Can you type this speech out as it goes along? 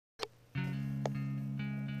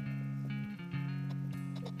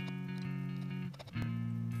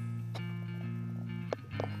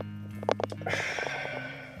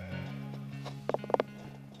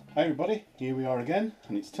Hi everybody, here we are again,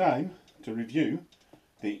 and it's time to review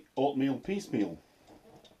the Oatmeal Piecemeal.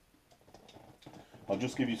 I'll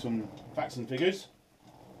just give you some facts and figures.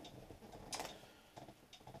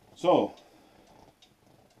 So,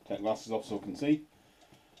 take glasses off so I can see.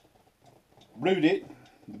 Brewed it,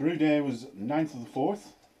 the brew day was 9th of the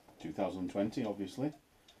 4th, 2020 obviously.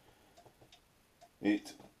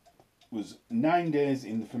 It was 9 days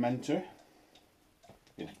in the fermenter.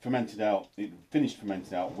 It finished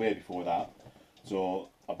fermented out way before that. So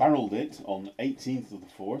I barrelled it on 18th of the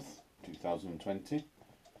 4th, 2020.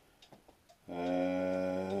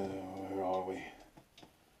 Where are we?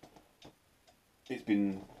 It's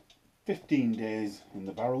been 15 days in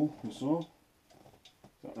the barrel or so.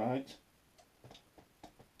 Is that right? I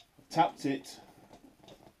tapped it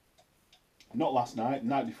not last night, the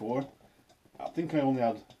night before. I think I only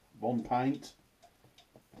had 1 pint,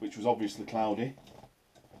 which was obviously cloudy.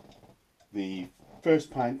 The first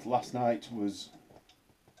pint last night was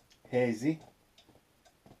hazy,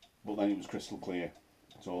 but then it was crystal clear.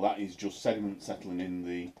 So that is just sediment settling in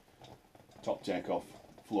the top takeoff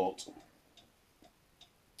float.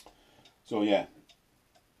 So yeah,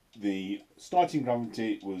 the starting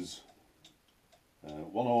gravity was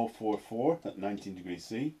 1044 at 19 degrees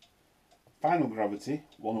C. Final gravity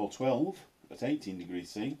 1012 at 18 degrees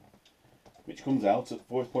C, which comes out at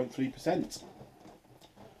 4.3%.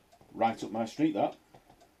 Right up my street, that.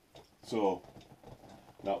 So,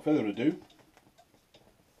 without further ado,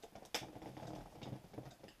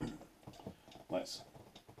 let's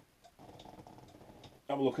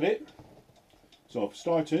have a look at it. So, for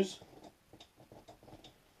starters,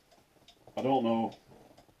 I don't know,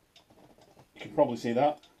 you can probably see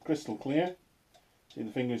that, crystal clear. See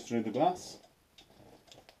the fingers through the glass.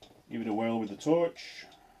 Give it a whirl with the torch.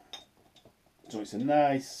 So it's a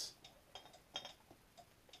nice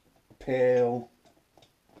pale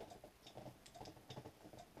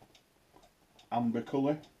amber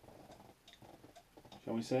colour,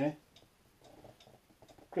 shall we say.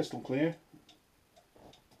 Crystal clear.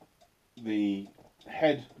 The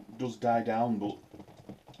head does die down but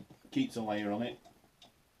keeps a layer on it.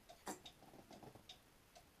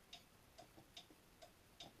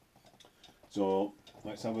 So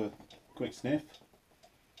let's have a quick sniff.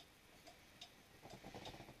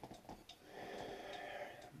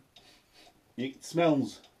 It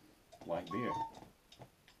smells like beer.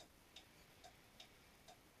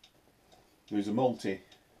 There's a malty,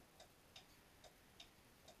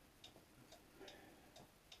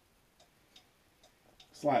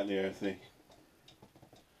 slightly earthy.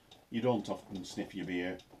 You don't often sniff your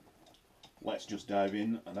beer. Let's just dive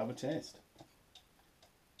in and have a taste.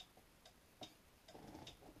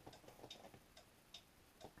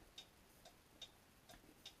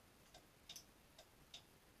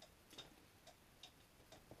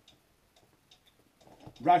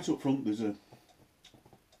 Right up front there's a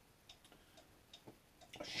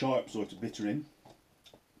sharp sort of bitter in.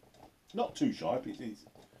 Not too sharp, it's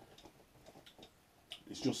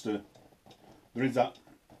just a, there is that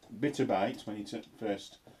bitter bite when you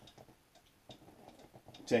first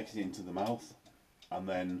take it into the mouth, and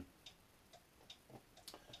then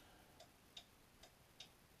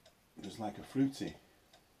there's like a fruity.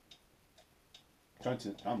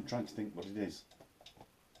 I'm trying to think what it is.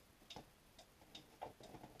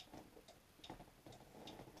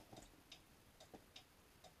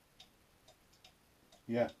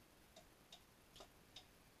 Yeah,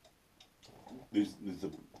 there's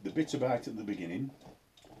the bitter bite at the beginning,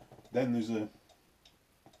 then there's a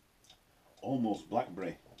almost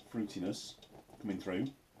blackberry fruitiness coming through,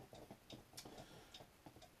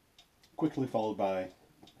 quickly followed by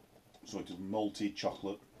sort of malty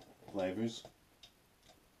chocolate flavours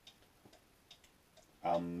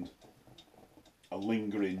and a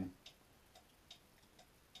lingering,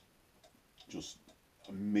 just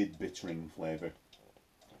a mid-bittering flavour,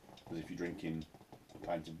 as if you're drinking a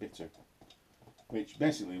pint of bitter, which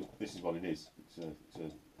basically this is what it is. It's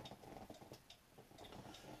a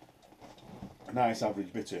nice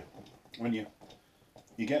average bitter. When you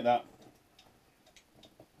get that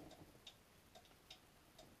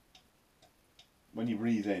when you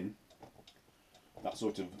breathe in, that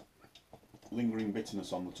sort of lingering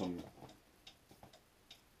bitterness on the tongue.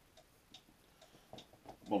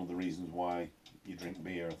 One of the reasons why you drink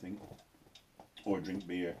beer, I think, or drink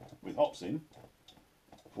beer with hops in,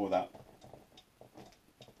 for that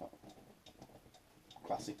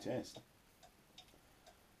classic taste.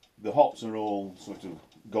 The hops are all sort of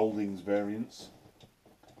Goldings variants,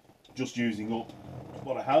 just using up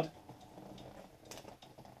what I had.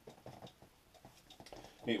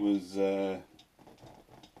 It was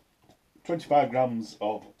 25 grams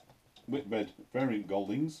of Whitbread variant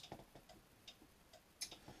Goldings,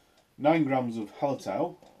 9 grams of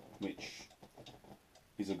Hallertau, which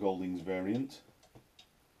is a Goldings variant,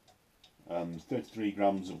 and 33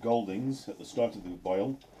 grams of Goldings at the start of the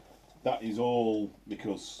boil. That is all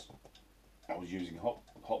because I was using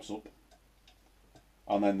hops up.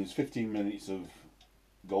 And then there's 15 minutes of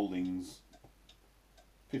Goldings,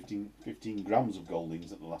 15 grams of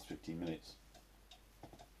Goldings at the last 15 minutes.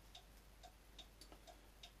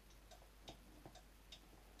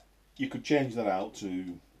 You could change that out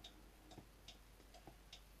to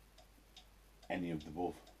any of the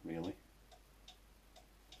above, really.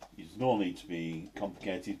 There's no need to be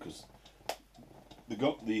complicated, because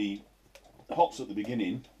the hops at the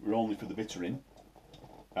beginning were only for the bittering,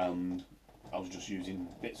 and I was just using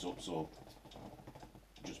bits up, so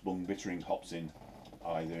just bung bittering hops in,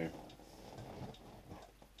 either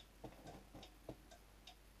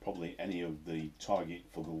probably any of the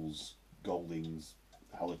Target, Fuggles, Goldings,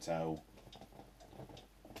 Hallertau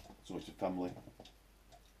sort of family,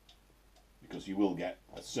 because you will get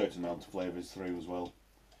a certain amount of flavours through as well.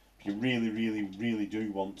 If you really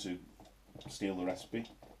do want to steal the recipe,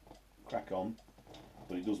 crack on,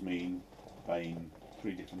 but it does mean buying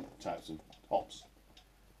 3 different types of hops,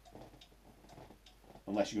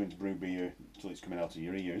 unless you're going to brew beer until it's coming out of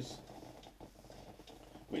your ears,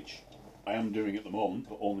 which I am doing at the moment,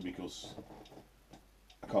 but only because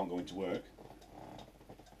I can't go into work.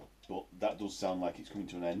 But that does sound like it's coming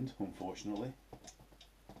to an end, unfortunately.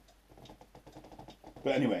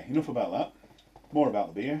 But anyway, enough about that. More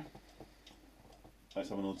about the beer. Let's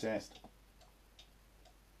have another taste.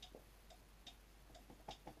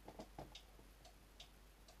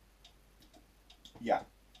 Yeah.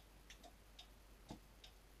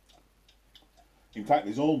 In fact,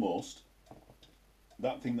 there's almost,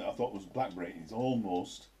 that thing that I thought was blackberry is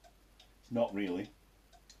almost, it's not really,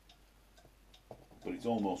 but it's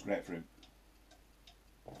almost grapefruit.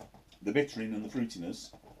 The bittering and the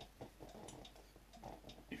fruitiness,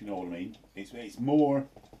 if you know what I mean, it's more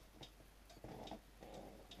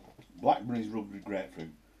blackberries rubbed with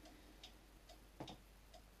grapefruit.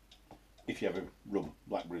 If you ever rub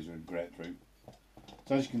blackberries with grapefruit.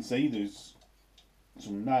 So as you can see, there's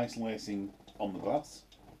some nice lacing on the glass.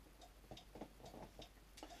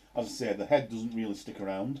 As I say, the head doesn't really stick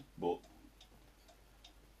around, but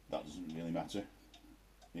that doesn't really matter.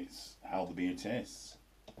 It's how the beer tastes.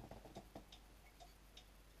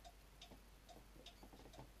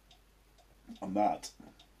 And that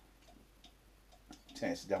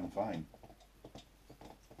tastes damn fine.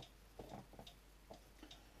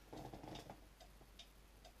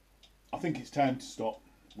 I think it's time to stop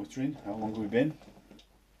wittering. How long have we been?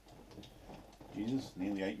 Jesus,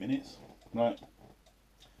 nearly 8 minutes. Right.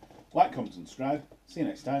 Like, comment and subscribe. See you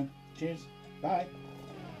next time. Cheers. Bye.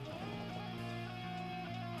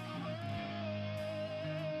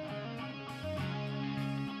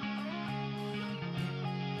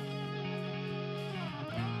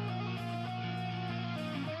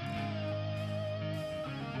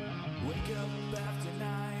 Wake up after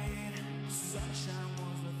night, sunshine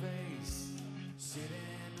warms my face, sitting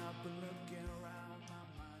up and looking